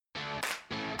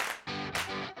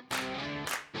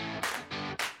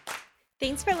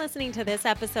Thanks for listening to this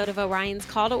episode of Orion's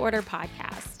Call to Order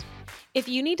podcast. If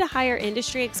you need to hire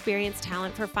industry experienced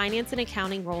talent for finance and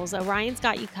accounting roles, Orion's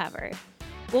got you covered.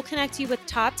 We'll connect you with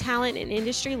top talent and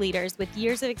industry leaders with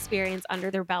years of experience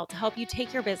under their belt to help you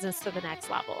take your business to the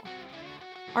next level.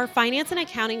 Our finance and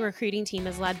accounting recruiting team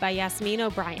is led by Yasmine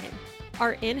O'Brien,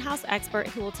 our in-house expert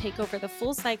who will take over the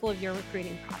full cycle of your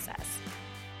recruiting process.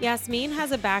 Yasmine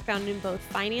has a background in both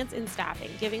finance and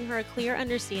staffing, giving her a clear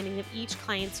understanding of each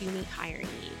client's unique hiring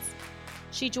needs.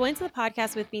 She joins the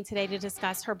podcast with me today to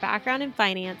discuss her background in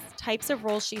finance, types of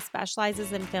roles she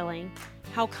specializes in filling,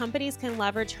 how companies can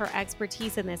leverage her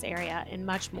expertise in this area, and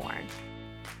much more.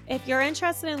 If you're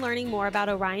interested in learning more about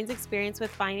Orion's experience with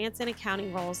finance and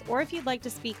accounting roles, or if you'd like to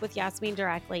speak with Yasmine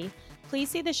directly, please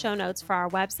see the show notes for our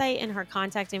website and her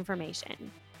contact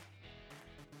information.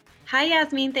 Hi,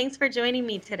 Yasmine. Thanks for joining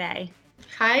me today.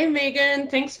 Hi, Megan.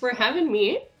 Thanks for having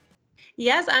me.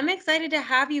 Yes, I'm excited to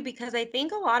have you because I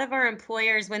think a lot of our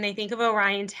employers, when they think of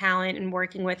Orion Talent and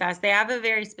working with us, they have a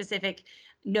very specific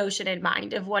notion in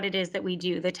mind of what it is that we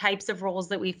do, the types of roles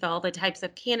that we fill, the types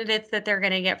of candidates that they're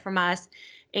going to get from us.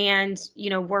 And,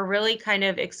 we're really kind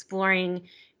of exploring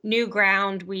new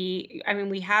ground. We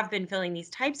have been filling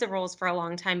these types of roles for a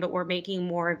long time, but we're making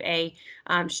more of a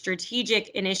strategic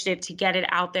initiative to get it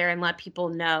out there and let people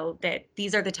know that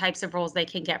these are the types of roles they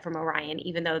can get from Orion,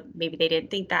 even though maybe they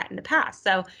didn't think that in the past.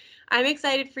 So I'm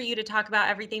excited for you to talk about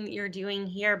everything that you're doing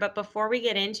here. But before we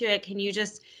get into it, can you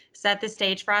just set the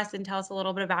stage for us and tell us a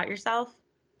little bit about yourself?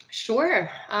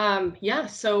 Sure.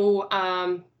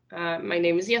 My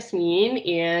name is Yasmine,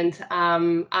 and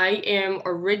I am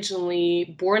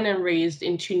originally born and raised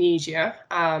in Tunisia.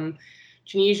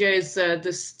 Tunisia is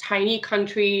this tiny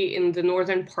country in the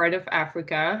northern part of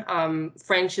Africa.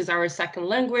 French is our second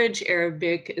language.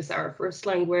 Arabic is our first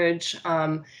language.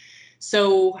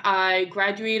 So I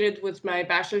graduated with my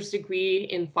bachelor's degree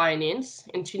in finance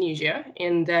in Tunisia,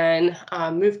 and then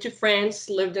moved to France,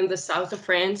 lived in the south of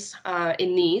France,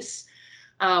 in Nice,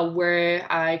 where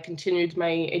I continued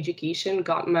my education,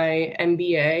 got my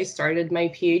MBA, started my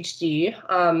PhD.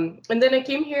 And then I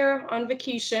came here on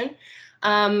vacation,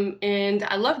 and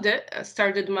I loved it. I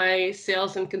started my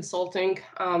sales and consulting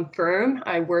firm.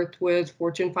 I worked with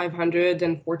Fortune 500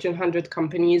 and Fortune 100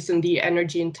 companies in the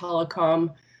energy and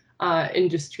telecom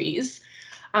industries.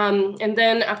 And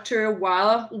then after a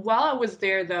while I was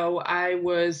there, though, I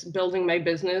was building my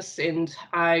business and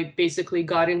I basically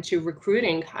got into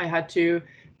recruiting. I had to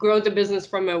grow the business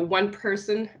from a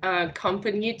one-person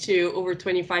company to over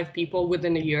 25 people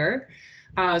within a year.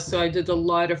 So I did a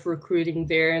lot of recruiting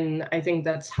there, and I think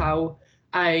that's how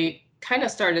I kind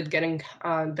of started getting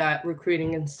that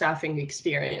recruiting and staffing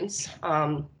experience.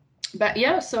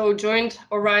 So joined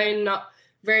Orion not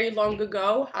very long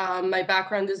ago. My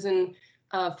background is in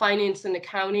finance and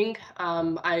accounting.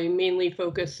 I mainly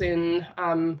focus in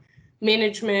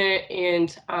management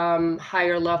and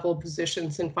higher level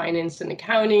positions in finance and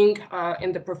accounting,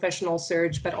 in the professional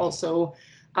search, but also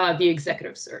the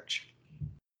executive search.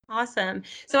 Awesome.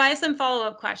 So I have some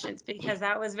follow-up questions because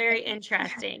that was very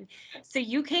interesting. So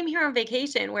you came here on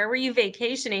vacation. Where were you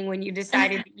vacationing when you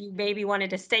decided that you maybe wanted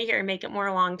to stay here and make it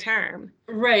more long-term?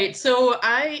 Right. So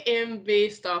I am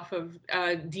based off of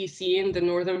DC in the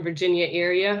Northern Virginia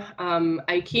area.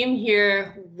 I came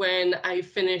here when I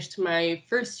finished my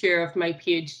first year of my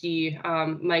PhD.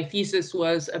 My thesis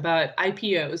was about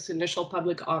IPOs, initial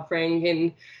public offering.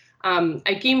 And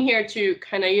I came here to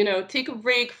kind of, take a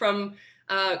break from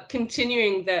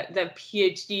continuing that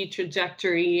PhD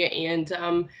trajectory. And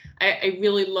I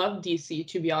really loved DC,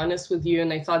 to be honest with you.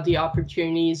 And I thought the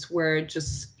opportunities were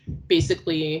just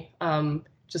basically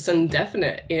just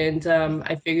indefinite. And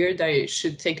I figured I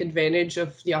should take advantage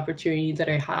of the opportunity that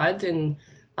I had. And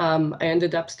I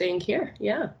ended up staying here.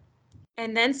 Yeah.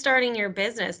 And then starting your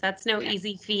business, that's no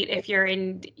easy feat if you're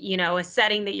in, a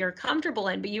setting that you're comfortable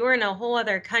in, but you were in a whole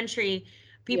other country.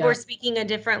 People are speaking a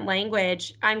different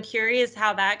language. I'm curious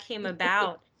how that came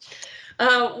about.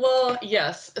 Well,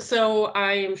 yes. So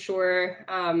I am sure,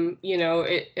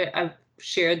 I've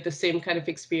shared the same kind of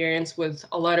experience with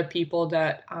a lot of people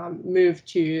that moved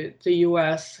to the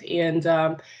US. And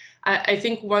I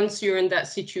think once you're in that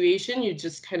situation, you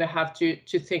just kind of have to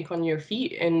think on your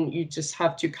feet, and you just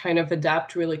have to kind of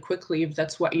adapt really quickly if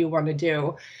that's what you want to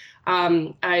do.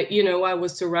 I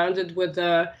was surrounded with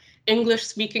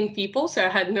English-speaking people, so I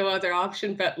had no other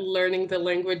option but learning the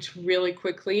language really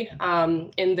quickly.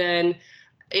 And then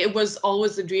it was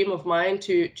always a dream of mine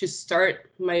to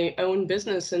start my own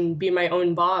business and be my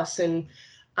own boss. And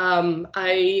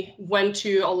I went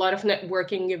to a lot of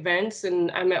networking events,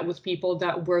 and I met with people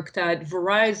that worked at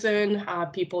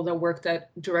Verizon, people that worked at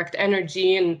Direct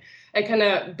Energy, and I kind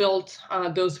of built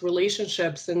those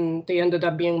relationships, and they ended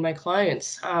up being my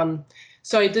clients.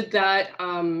 So I did that,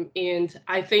 and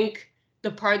I think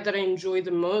the part that I enjoy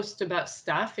the most about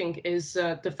staffing is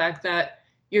the fact that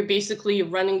you're basically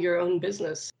running your own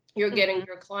business. You're getting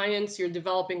your clients, you're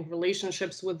developing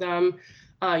relationships with them,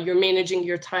 you're managing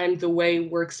your time the way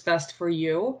works best for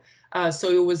you. So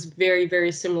it was very,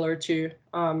 very similar to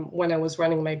when I was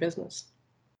running my business.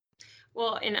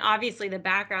 Well, and obviously the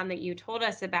background that you told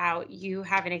us about, you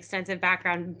have an extensive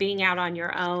background being out on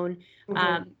your own,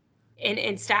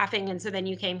 in staffing. And so then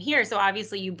you came here. So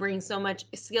obviously you bring so much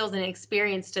skills and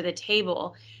experience to the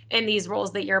table in these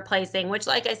roles that you're placing, which,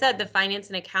 like I said, the finance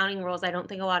and accounting roles, I don't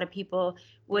think a lot of people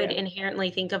would inherently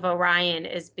think of Orion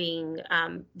as being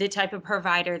the type of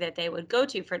provider that they would go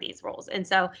to for these roles. And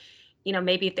so,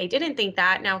 maybe if they didn't think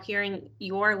that, now hearing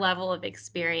your level of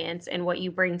experience and what you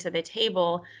bring to the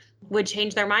table would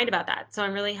change their mind about that. So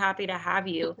I'm really happy to have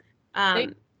you.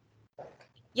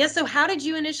 Yeah, so how did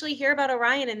you initially hear about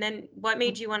Orion, and then what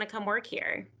made you want to come work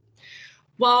here?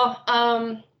 Well,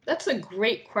 that's a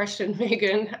great question,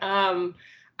 Megan.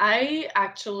 I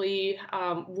actually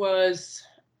was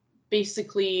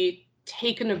basically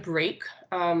taken a break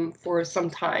for some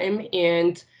time,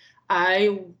 and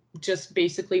I just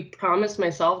basically promised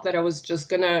myself that I was just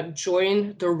gonna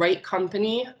join the right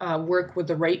company, work with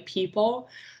the right people,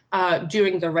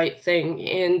 doing the right thing.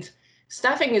 And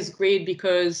staffing is great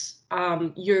because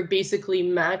you're basically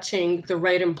matching the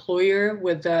right employer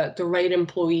with the right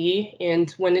employee.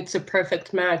 And when it's a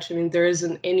perfect match, I mean, there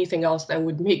isn't anything else that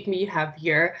would make me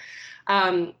happier.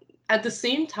 At the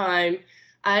same time,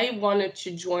 I wanted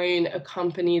to join a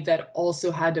company that also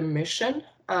had a mission.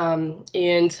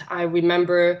 And I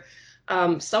remember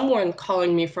someone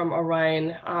calling me from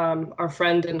Orion, our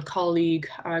friend and colleague,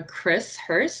 Chris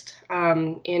Hurst,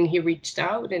 and he reached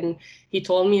out and he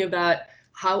told me about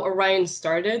how Orion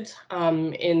started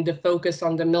in the focus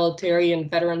on the military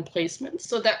and veteran placement.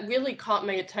 So that really caught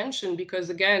my attention because,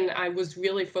 again, I was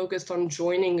really focused on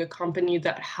joining a company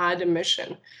that had a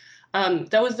mission.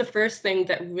 That was the first thing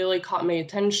that really caught my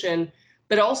attention.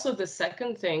 But also the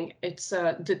second thing, it's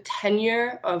the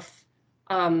tenure of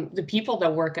the people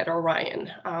that work at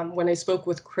Orion. When I spoke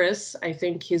with Chris, I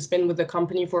think he's been with the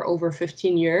company for over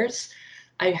 15 years.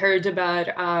 I heard about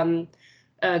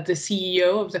the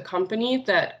CEO of the company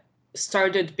that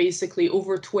started basically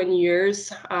over 20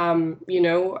 years,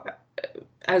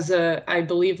 as I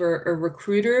believe, a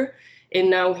recruiter, and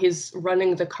now he's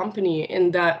running the company.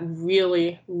 And that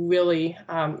really, really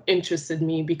interested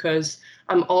me because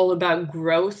I'm all about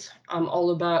growth. I'm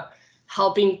all about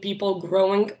helping people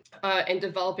growing and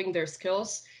developing their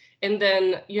skills, and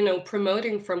then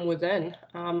promoting from within.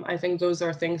 I think those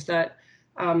are things that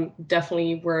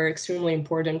definitely were extremely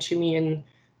important to me, and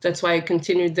that's why I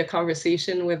continued the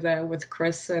conversation with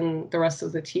Chris and the rest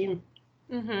of the team.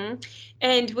 Mm-hmm.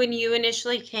 And when you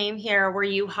initially came here, were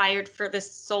you hired for the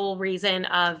sole reason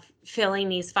of filling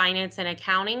these finance and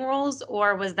accounting roles,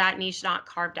 or was that niche not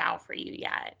carved out for you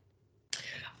yet?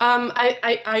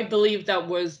 I believe that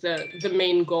was the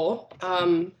main goal.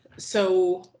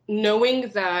 So knowing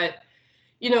that,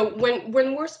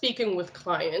 when we're speaking with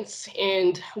clients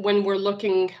and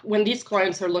when these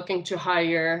clients are looking to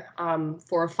hire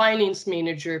for finance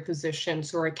manager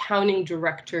positions or accounting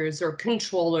directors or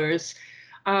controllers,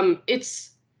 it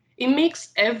makes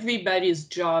everybody's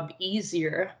job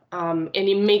easier, and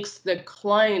it makes the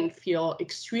client feel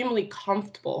extremely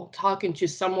comfortable talking to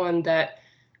someone that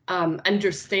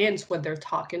understands what they're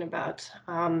talking about.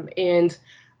 And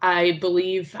I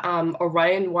believe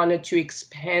Orion wanted to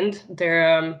expand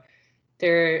their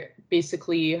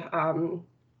basically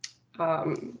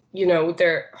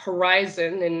their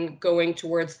horizon and going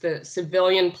towards the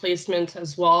civilian placement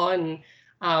as well. And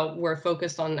we're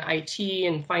focused on IT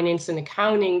and finance and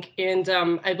accounting. And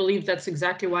I believe that's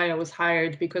exactly why I was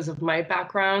hired, because of my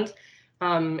background,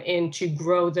 and to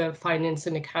grow the finance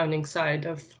and accounting side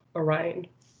of Orion.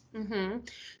 Mm-hmm.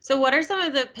 So what are some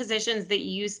of the positions that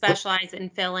you specialize in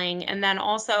filling? And then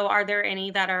also, are there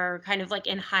any that are kind of like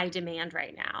in high demand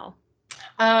right now?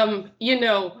 I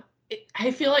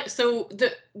feel like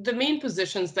the main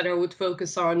positions that I would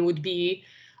focus on would be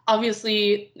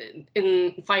obviously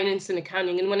in finance and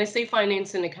accounting. And when I say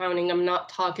finance and accounting, I'm not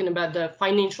talking about the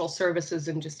financial services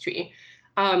industry.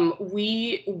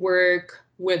 We work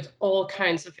with all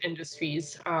kinds of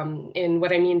industries. And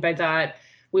what I mean by that,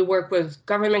 We work with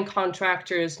government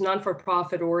contractors,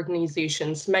 non-for-profit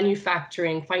organizations,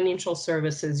 manufacturing, financial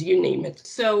services, you name it.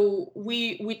 So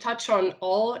we touch on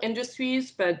all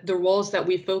industries, but the roles that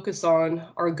we focus on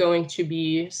are going to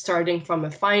be starting from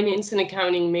a finance and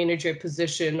accounting manager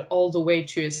position all the way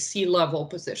to a C-level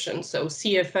position. So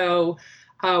CFO,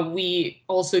 we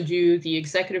also do the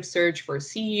executive search for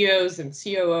CEOs and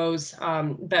COOs,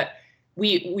 but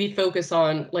we focus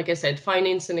on, like I said,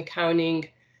 finance and accounting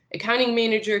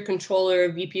manager,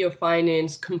 controller, VP of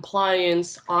finance,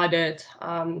 compliance, audit,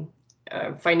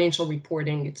 financial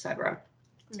reporting, etc.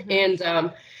 And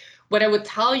what I would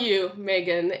tell you,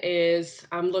 Megan, is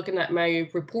I'm looking at my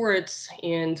reports,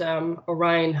 and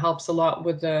Orion helps a lot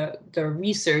with the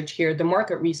research here, the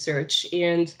market research.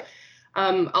 And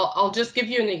I'll just give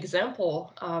you an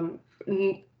example.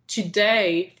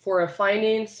 Today, for a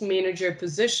finance manager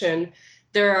position,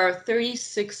 there are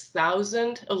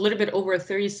 36,000, a little bit over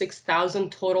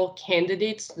 36,000 total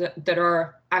candidates that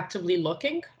are actively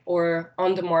looking or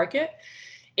on the market.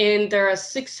 And there are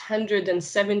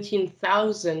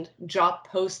 617,000 job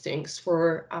postings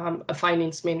for a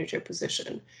finance manager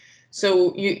position.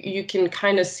 So you can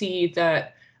kind of see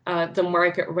that the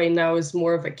market right now is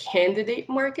more of a candidate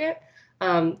market.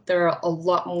 There are a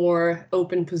lot more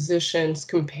open positions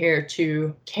compared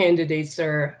to candidates that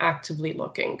are actively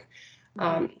looking.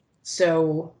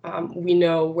 So we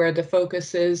know where the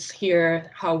focus is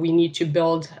here, how we need to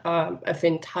build a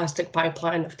fantastic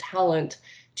pipeline of talent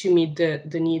to meet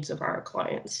the needs of our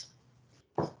clients.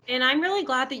 And I'm really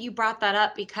glad that you brought that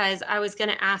up, because I was going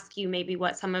to ask you maybe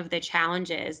what some of the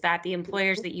challenges that the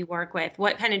employers that you work with,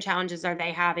 what kind of challenges are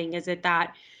they having? Is it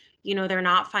that, they're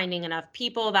not finding enough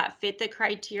people that fit the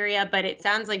criteria? But it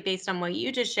sounds like, based on what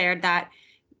you just shared, that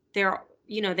there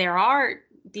are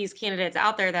these candidates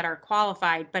out there that are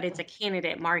qualified, but it's a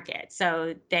candidate market.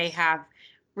 So they have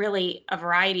really a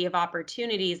variety of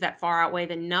opportunities that far outweigh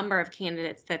the number of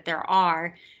candidates that there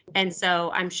are. And so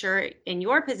I'm sure in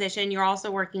your position, you're also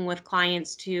working with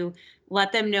clients to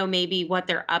let them know maybe what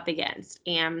they're up against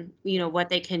and, what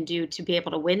they can do to be able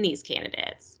to win these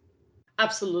candidates.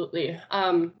 Absolutely.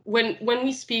 When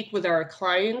we speak with our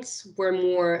clients, we're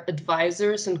more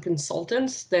advisors and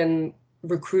consultants than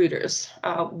recruiters.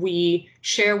 We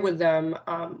share with them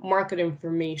market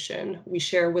information. We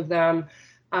share with them,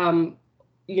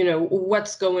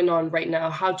 what's going on right now,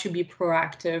 how to be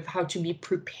proactive, how to be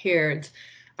prepared,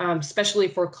 especially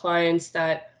for clients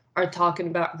that are talking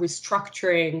about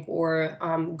restructuring or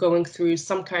going through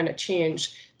some kind of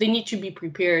change. They need to be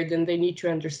prepared and they need to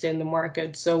understand the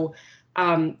market. So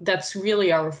that's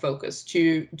really our focus,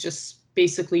 to just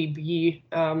basically be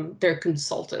their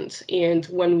consultant. And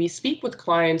when we speak with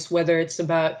clients, whether it's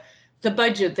about the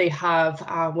budget they have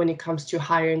when it comes to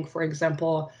hiring, for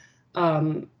example,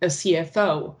 a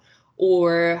CFO,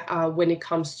 or when it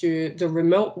comes to the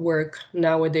remote work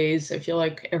nowadays, I feel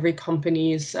like every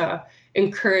company is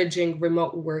encouraging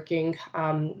remote working.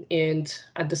 And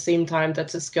at the same time,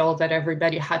 that's a skill that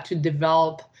everybody had to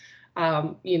develop,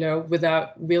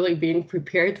 without really being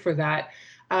prepared for that.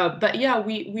 But yeah,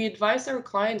 we advise our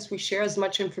clients, we share as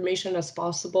much information as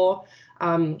possible.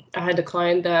 I had a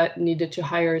client that needed to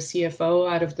hire a CFO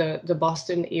out of the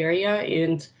Boston area.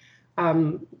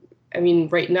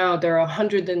 And right now there are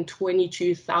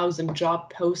 122,000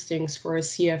 job postings for a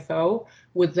CFO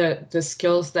with the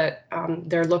skills that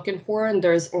they're looking for. And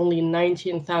there's only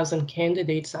 19,000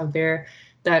 candidates out there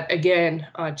that, again,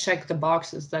 check the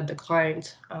boxes that the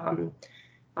client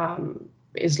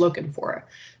is looking for.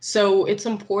 So it's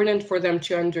important for them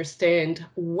to understand,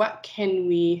 what can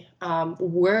we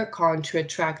work on to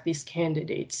attract these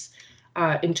candidates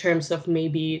in terms of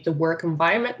maybe the work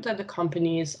environment that the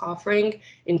company is offering,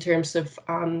 in terms of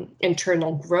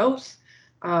internal growth,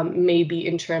 maybe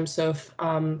in terms of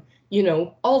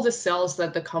all the sales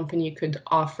that the company could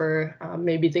offer.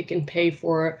 Maybe they can pay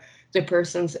for the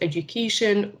person's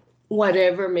education,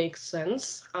 whatever makes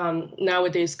sense.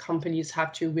 Nowadays, companies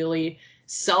have to really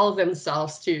sell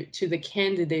themselves to the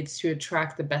candidates to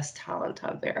attract the best talent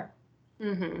out there.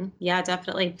 Mm-hmm. Yeah,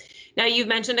 definitely. Now, you've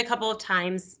mentioned a couple of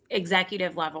times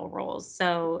executive level roles,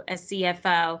 so a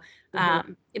CFO,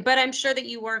 but I'm sure that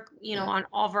you work, on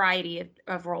all variety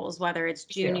of roles, whether it's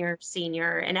junior,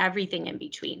 senior, and everything in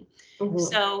between.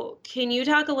 So can you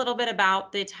talk a little bit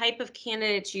about the type of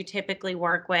candidates you typically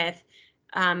work with?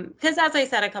 Because as I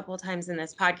said a couple of times in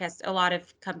this podcast, a lot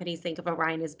of companies think of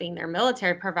Orion as being their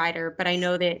military provider, but I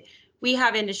know that we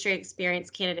have industry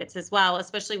experienced candidates as well,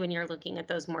 especially when you're looking at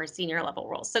those more senior level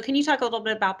roles. So can you talk a little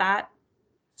bit about that?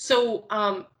 So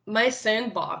my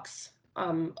sandbox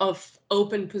of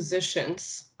open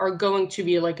positions are going to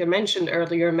be, like I mentioned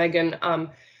earlier, Megan,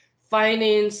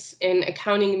 finance and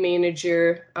accounting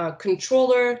manager,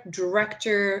 controller,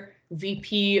 director,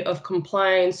 VP of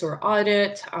compliance or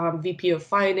audit, VP of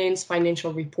finance,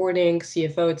 financial reporting,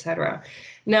 CFO, etc.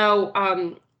 Now,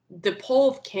 the pool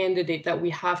of candidate that we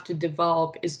have to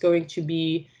develop is going to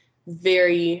be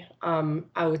very,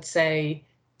 I would say,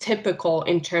 typical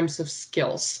in terms of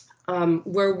skills.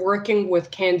 We're working with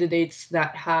candidates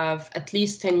that have at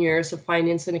least 10 years of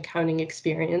finance and accounting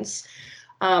experience.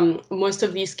 Most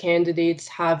of these candidates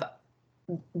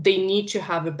they need to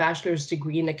have a bachelor's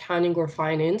degree in accounting or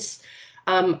finance.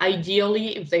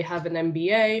 Ideally, if they have an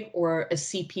MBA or a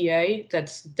CPA,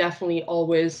 that's definitely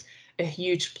always a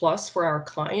huge plus for our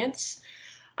clients.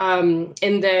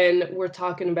 And then we're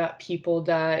talking about people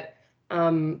that,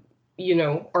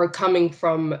 are coming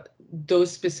from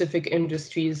those specific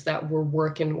industries that we're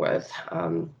working with.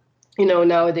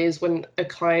 Nowadays when a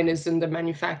client is in the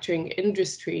manufacturing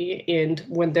industry and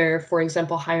when they're, for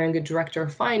example, hiring a director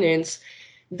of finance,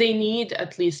 they need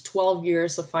at least 12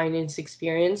 years of finance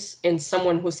experience and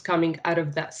someone who's coming out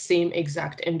of that same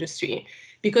exact industry.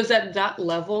 Because at that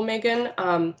level, Megan,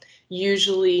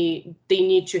 usually they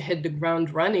need to hit the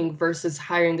ground running versus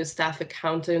hiring a staff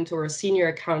accountant or a senior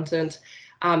accountant.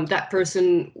 That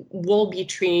person will be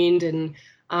trained and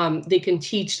they can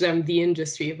teach them the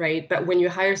industry, right? But when you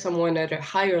hire someone at a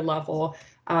higher level,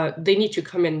 they need to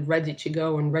come in ready to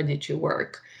go and ready to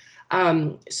work.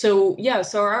 So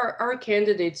our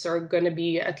candidates are going to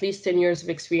be at least 10 years of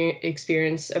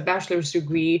experience, a bachelor's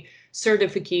degree,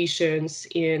 certifications,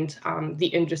 and the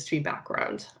industry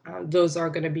background. Those are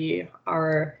going to be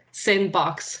our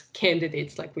sandbox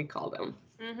candidates, like we call them.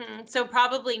 Mm-hmm. So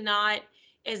probably not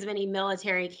as many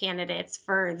military candidates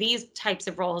for these types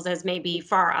of roles as maybe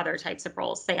for our other types of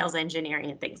roles, sales,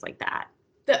 engineering, and things like that.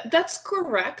 That's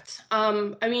correct.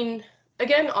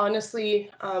 Again, honestly,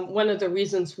 one of the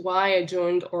reasons why I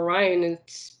joined Orion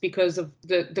is because of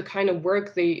the kind of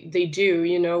work they do.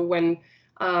 When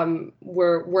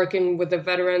we're working with a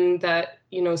veteran that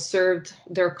served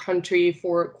their country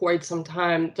for quite some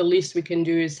time, the least we can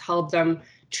do is help them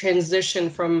transition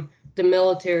from the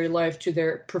military life to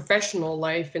their professional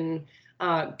life and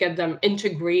get them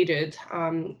integrated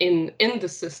in the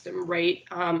system, right?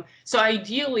 So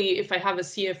ideally, if I have a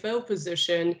CFO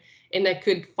position and I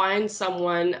could find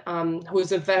someone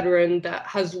who's a veteran that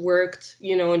has worked,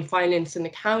 in finance and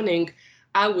accounting,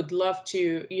 I would love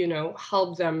to,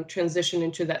 help them transition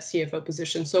into that CFO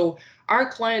position. So our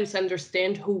clients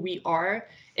understand who we are,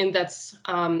 and that's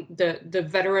the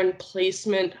veteran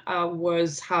placement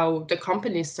was how the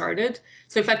company started.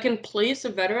 So if I can place a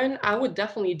veteran, I would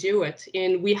definitely do it,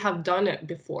 and we have done it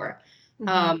before.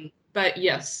 Mm-hmm. But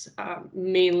yes,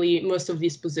 mainly most of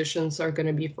these positions are going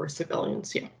to be for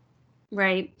civilians. Yeah.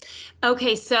 Right.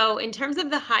 Okay. So in terms of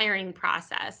the hiring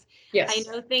process, yes, I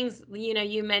know things,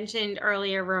 you mentioned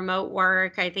earlier remote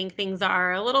work. I think things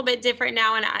are a little bit different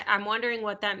now. And I'm wondering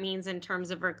what that means in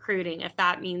terms of recruiting, if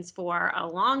that means for a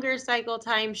longer cycle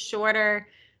time, shorter,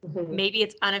 mm-hmm. maybe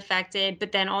it's unaffected,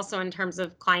 but then also in terms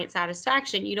of client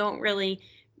satisfaction, you don't really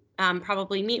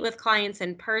probably meet with clients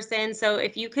in person. So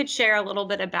if you could share a little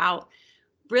bit about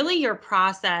really your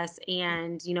process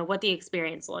and, what the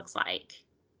experience looks like.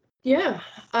 Yeah,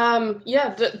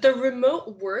 the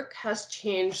remote work has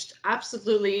changed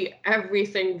absolutely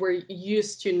everything we're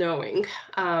used to knowing.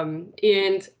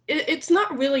 And it's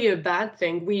not really a bad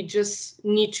thing. We just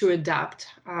need to adapt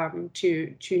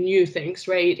to new things,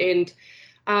 right? And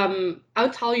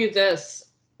I'll tell you this,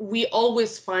 we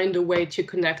always find a way to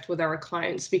connect with our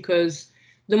clients because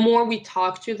the more we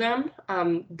talk to them,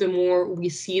 the more we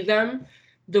see them,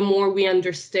 the more we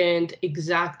understand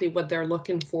exactly what they're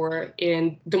looking for,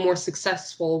 and the more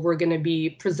successful we're going to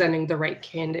be presenting the right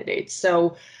candidates.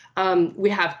 So we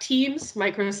have Teams,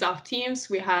 Microsoft Teams,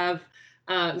 we have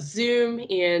Zoom,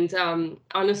 and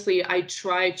honestly, I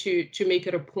try to make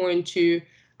it a point to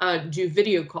do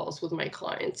video calls with my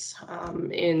clients,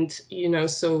 and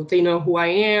so they know who I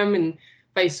am, and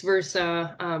vice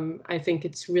versa. I think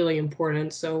it's really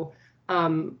important. So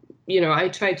I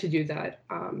try to do that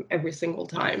every single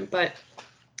time. But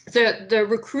the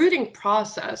recruiting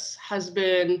process has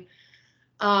been,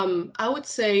 I would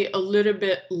say, a little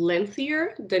bit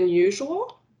lengthier than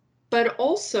usual. But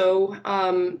also,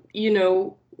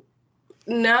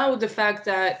 now the fact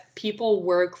that people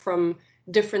work from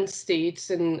different states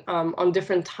and on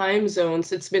different time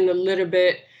zones, it's been a little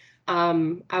bit,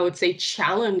 I would say,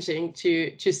 challenging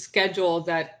to schedule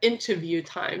that interview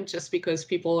time, just because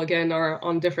people, again, are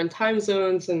on different time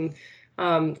zones and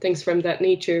things from that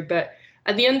nature. But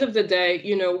at the end of the day,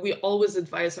 we always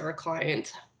advise our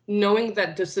client, knowing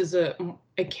that this is a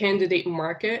candidate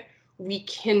market, we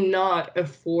cannot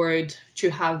afford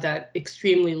to have that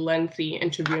extremely lengthy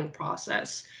interviewing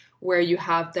process where you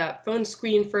have that phone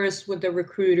screen first with the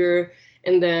recruiter,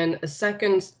 and then a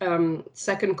second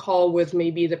call with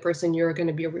maybe the person you're going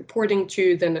to be reporting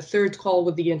to, then a third call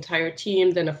with the entire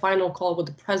team, then a final call with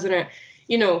the president.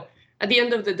 At the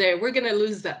end of the day, we're going to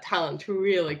lose that talent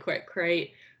really quick,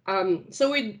 right?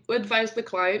 So we advise the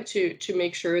client to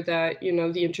make sure that,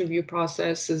 the interview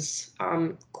process is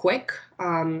quick,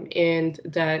 and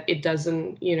that it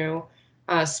doesn't,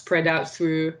 spread out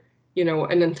through,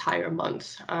 an entire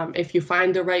month. If you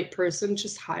find the right person,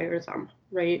 just hire them,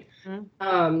 right?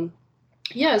 Mm-hmm.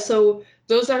 Yeah, so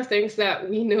those are things that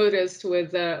we noticed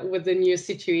with the new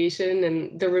situation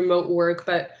and the remote work,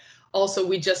 but also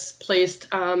we just placed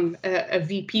a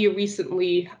VP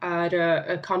recently at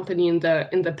a company in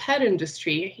the pet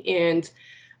industry, and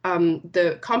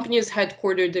the company is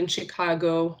headquartered in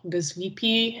Chicago. This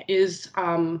VP is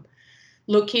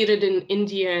located in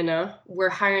Indiana. We're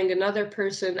hiring another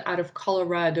person out of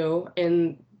Colorado,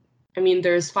 and I mean,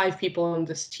 there's 5 people on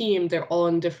this team. They're all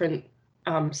in different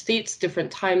states,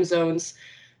 different time zones.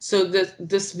 So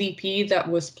this VP that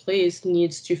was placed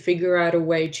needs to figure out a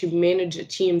way to manage a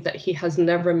team that he has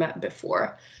never met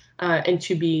before, and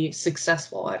to be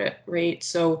successful at it, right?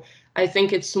 So I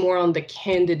think it's more on the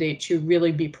candidate to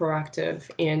really be proactive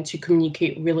and to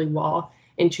communicate really well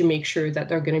and to make sure that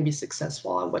they're going to be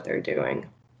successful at what they're doing.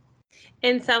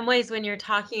 In some ways, when you're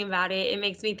talking about it, it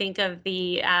makes me think of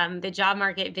the job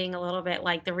market being a little bit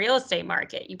like the real estate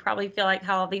market. You probably feel like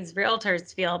how all these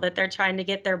realtors feel, that they're trying to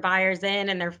get their buyers in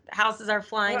and their houses are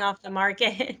flying off the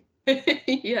market.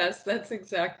 Yes, that's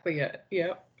exactly it.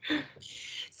 Yep.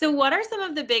 So what are some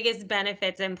of the biggest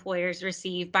benefits employers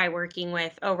receive by working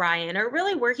with Orion, or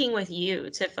really working with you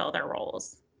to fill their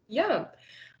roles? Yeah.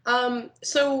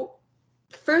 So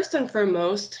first and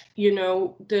foremost,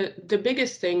 the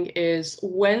biggest thing is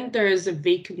when there is a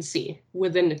vacancy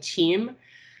within a team,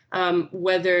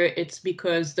 whether it's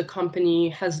because the company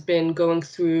has been going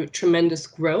through tremendous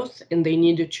growth and they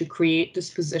needed to create this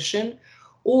position,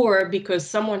 or because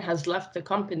someone has left the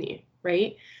company,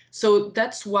 right? So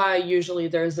that's why usually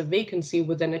there's a vacancy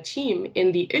within a team.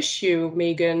 And the issue,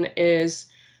 Megan, is,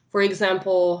 for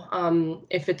example,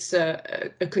 if it's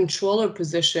a controller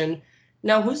position,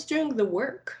 now who's doing the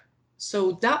work?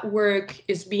 So that work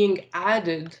is being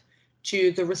added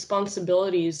to the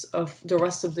responsibilities of the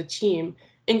rest of the team,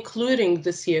 including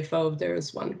the CFO if there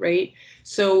is one, right?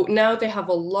 So now they have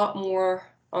a lot more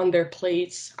on their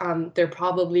plates. They're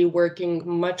probably working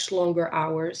much longer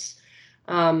hours.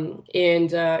 And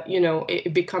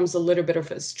it becomes a little bit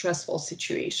of a stressful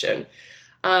situation.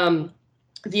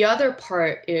 The other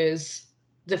part is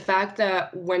the fact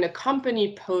that when a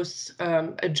company posts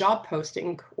a job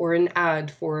posting or an ad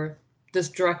for this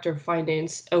director of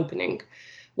finance opening,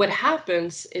 what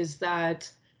happens is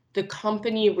that the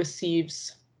company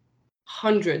receives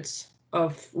hundreds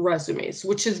of resumes,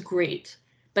 which is great.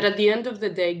 But at the end of the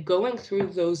day, going through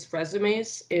those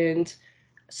resumes and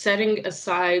setting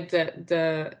aside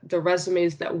the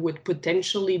resumes that would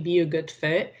potentially be a good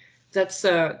fit,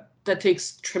 that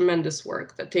takes tremendous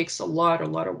work. That takes a lot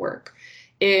of work.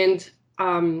 And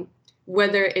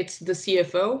whether it's the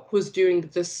CFO who's doing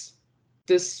this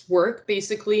work,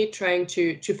 basically trying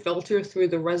to filter through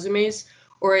the resumes,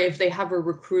 or if they have a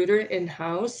recruiter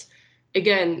in-house,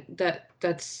 again,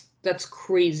 that's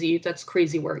crazy. That's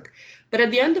crazy work. But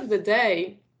at the end of the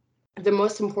day, the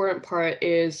most important part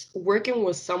is working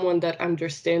with someone that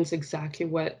understands exactly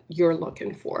what you're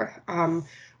looking for.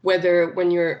 Whether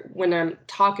when I'm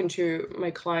talking to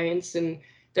my clients and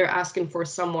they're asking for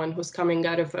someone who's coming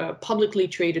out of a publicly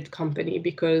traded company,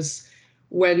 because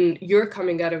when you're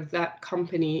coming out of that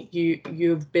company,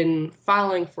 you've been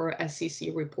filing for SEC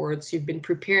reports, you've been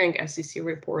preparing SEC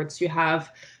reports, you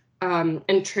have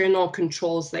internal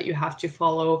controls that you have to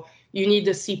follow. You need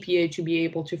a CPA to be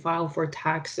able to file for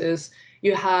taxes.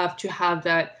 You have to have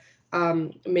that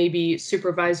maybe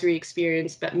supervisory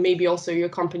experience, but maybe also your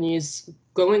company is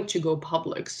going to go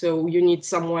public. So you need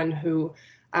someone who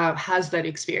has that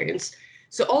experience.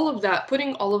 So all of that,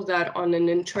 putting all of that on an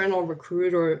internal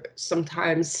recruiter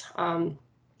sometimes,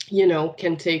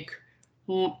 can take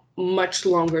much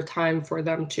longer time for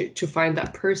them to find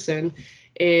that person.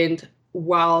 And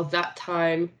while that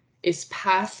time is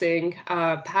passing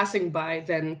by,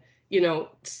 then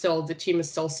still the team is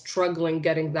still struggling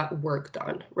getting that work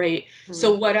done, right? Mm-hmm.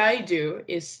 So what I do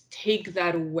is take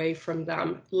that away from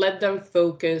them, let them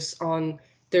focus on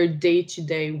their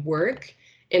day-to-day work,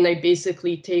 and I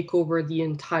basically take over the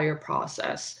entire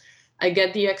process. I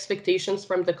get the expectations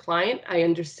from the client. I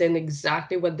understand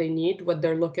exactly what they need, what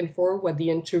they're looking for, what the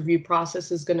interview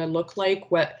process is going to look like,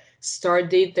 what start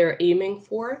date they're aiming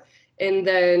for. And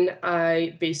then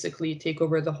I basically take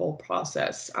over the whole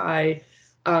process. I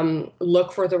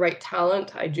look for the right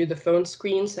talent. I do the phone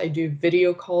screens. I do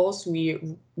video calls.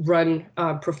 We run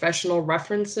professional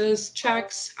references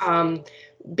checks.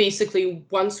 Basically,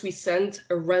 once we send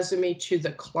a resume to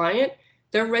the client,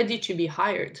 they're ready to be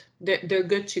hired. They're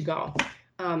good to go.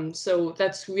 So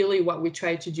that's really what we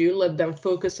try to do, let them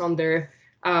focus on their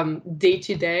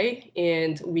day-to-day,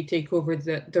 and we take over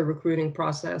the recruiting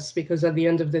process, because at the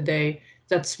end of the day,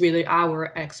 that's really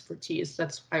our expertise.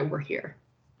 That's why we're here.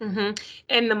 Mm-hmm.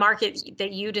 And the market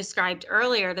that you described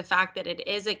earlier, the fact that it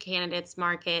is a candidate's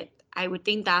market, I would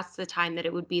think that's the time that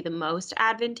it would be the most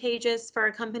advantageous for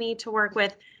a company to work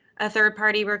with a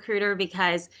third-party recruiter,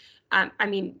 because I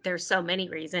mean, there's so many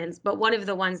reasons, but one of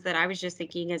the ones that I was just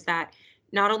thinking is that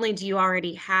not only do you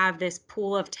already have this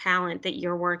pool of talent that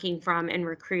you're working from and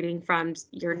recruiting from,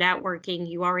 your networking,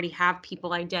 you already have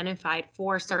people identified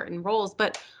for certain roles,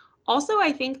 but also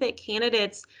I think that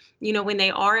candidates, when they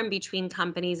are in between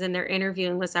companies and they're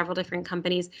interviewing with several different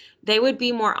companies, they would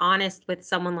be more honest with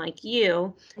someone like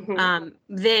you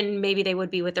than maybe they would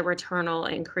be with a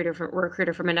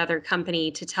recruiter from another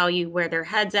company, to tell you where their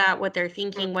head's at, what they're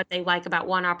thinking, what they like about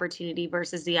one opportunity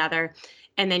versus the other.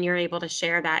 And then you're able to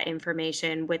share that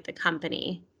information with the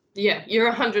company. Yeah,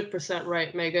 you're 100%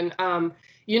 right, Megan.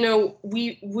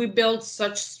 We build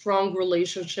such strong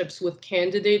relationships with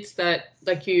candidates that,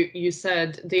 like you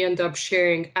said, they end up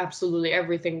sharing absolutely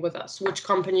everything with us. Which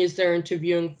companies they're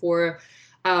interviewing for,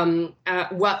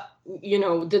 what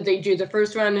did they do the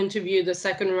first round interview, the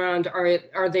second round,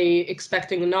 are they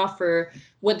expecting an offer?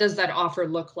 What does that offer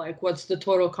look like? What's the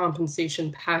total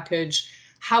compensation package?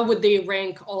 How would they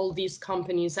rank all these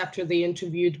companies after they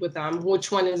interviewed with them?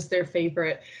 Which one is their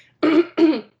favorite?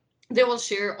 They will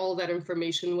share all that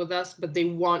information with us, but they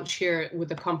won't share it with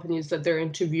the companies that they're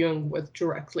interviewing with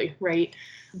directly, right?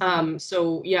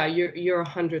 So yeah, you're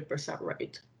 100%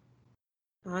 right.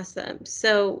 Awesome.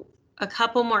 So a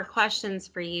couple more questions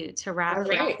for you to wrap All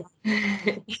right.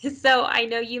 So I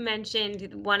know you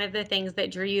mentioned one of the things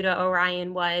that drew you to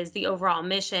Orion was the overall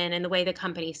mission and the way the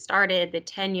company started, the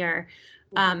tenure.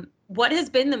 What has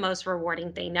been the most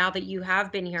rewarding thing now that you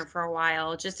have been here for a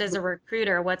while, just as a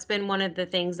recruiter? What's been one of the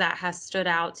things that has stood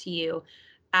out to you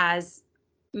as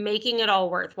making it all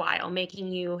worthwhile,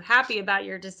 making you happy about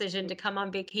your decision to come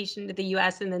on vacation to the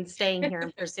US and then staying here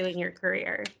and pursuing your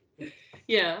career?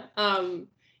 Yeah.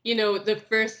 The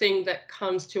first thing that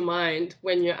comes to mind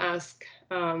when you ask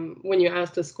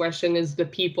this question is the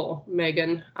people,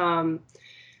 Megan.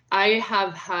 I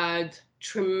have had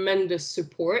tremendous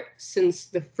support since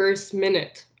the first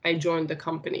minute I joined the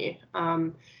company.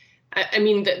 I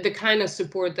mean, the kind of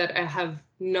support that I have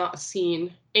not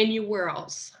seen anywhere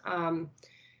else.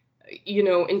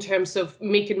 In terms of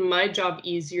making my job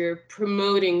easier,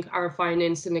 promoting our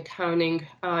finance and accounting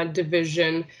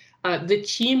division, the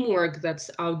teamwork that's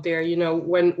out there.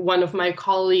 When one of my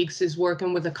colleagues is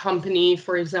working with a company,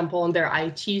 for example, on their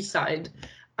IT side,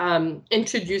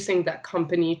 introducing that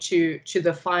company to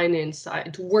the finance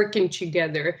side, working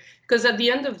together. Because at the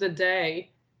end of the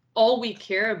day, all we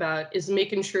care about is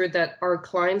making sure that our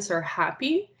clients are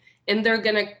happy and they're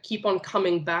going to keep on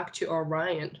coming back to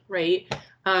Orion, right?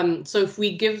 So if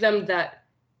we give them that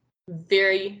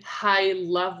very high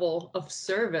level of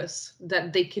service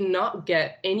that they cannot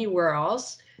get anywhere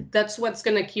else, that's what's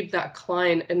going to keep that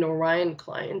client an Orion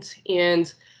client.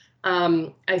 And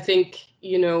I think,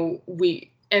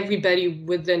 everybody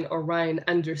within Orion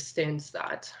understands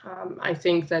that. I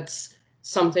think that's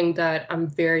something that I'm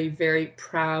very, very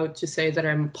proud to say that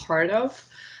I'm part of.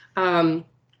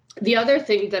 The other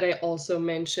thing that I also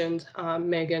mentioned,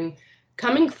 Megan,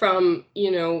 coming from,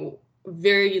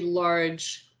 very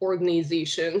large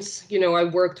organizations, I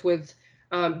worked with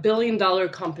billion-dollar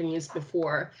companies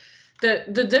before.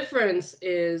 The difference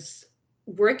is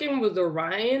working with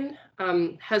Orion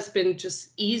has been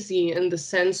just easy in the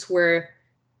sense where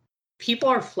people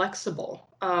are flexible.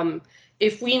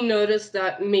 If we notice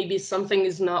that maybe something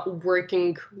is not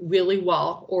working really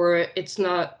well, or it's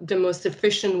not the most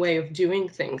efficient way of doing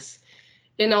things,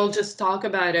 and I'll just talk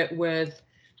about it with,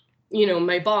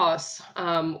 my boss,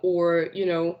 or,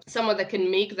 someone that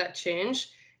can make that change,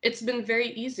 it's been very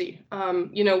easy.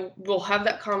 We'll have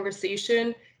that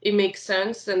conversation. It makes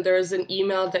sense. And there's an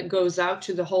email that goes out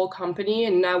to the whole company.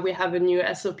 And now we have a new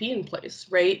SOP in place,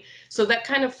 right? So that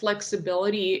kind of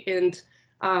flexibility and,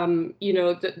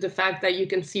 the fact that you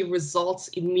can see results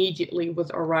immediately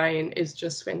with Orion is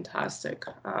just fantastic.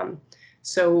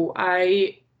 So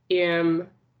am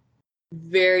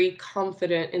very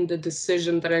confident in the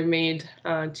decision that I made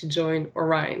to join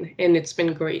Orion, and it's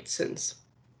been great since.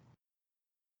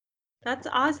 That's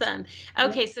awesome.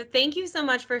 Okay, so thank you so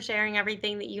much for sharing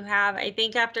everything that you have. I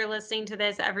think after listening to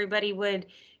this, everybody would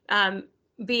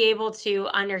be able to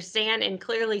understand and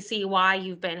clearly see why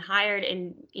you've been hired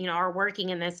and are working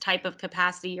in this type of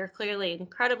capacity. You're clearly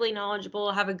incredibly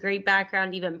knowledgeable, have a great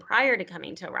background even prior to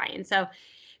coming to Orion. So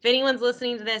if anyone's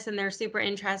listening to this and they're super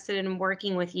interested in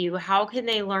working with you, how can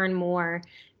they learn more,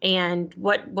 and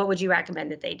what would you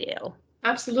recommend that they do?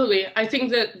 Absolutely. I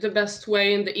think that the best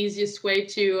way and the easiest way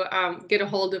to get a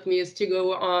hold of me is to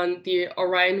go on the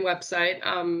Orion website,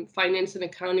 Finance and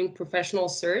Accounting Professional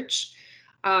Search.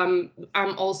 I'm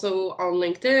also on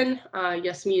LinkedIn,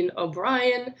 Yasmine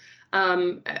O'Brien.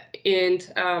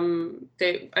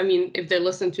 If they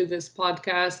listen to this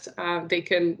podcast, they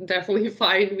can definitely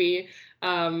find me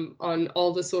on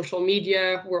all the social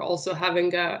media. We're also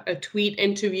having a tweet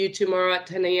interview tomorrow at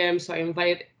 10 a.m. So I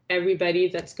invite everybody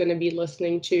that's going to be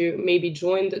listening to maybe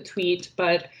join the tweet.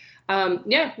 But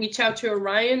reach out to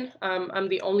Orion. I'm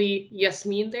the only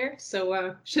Yasmine there,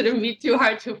 so shouldn't be too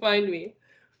hard to find me.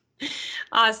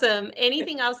 Awesome.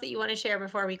 Anything else that you want to share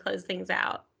before we close things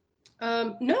out?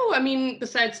 No,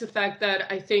 besides the fact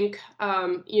that I think,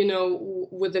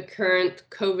 with the current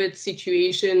COVID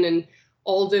situation and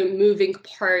all the moving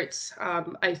parts,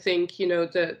 I think,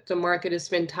 the market is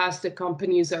fantastic.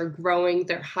 Companies are growing,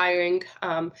 they're hiring.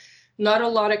 Not a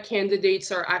lot of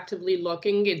candidates are actively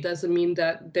looking. It doesn't mean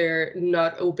that they're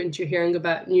not open to hearing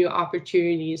about new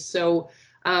opportunities. So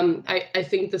I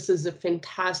think this is a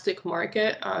fantastic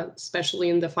market, especially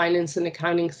in the finance and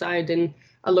accounting side. And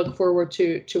I look forward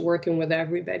to working with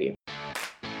everybody.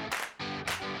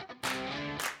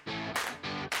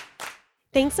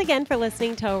 Thanks again for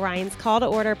listening to Orion's Call to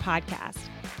Order podcast.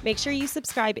 Make sure you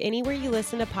subscribe anywhere you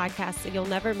listen to podcasts so you'll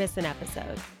never miss an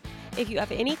episode. If you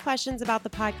have any questions about the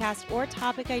podcast or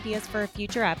topic ideas for a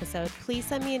future episode, please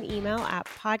send me an email at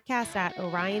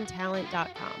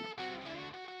podcast@oriontalent.com.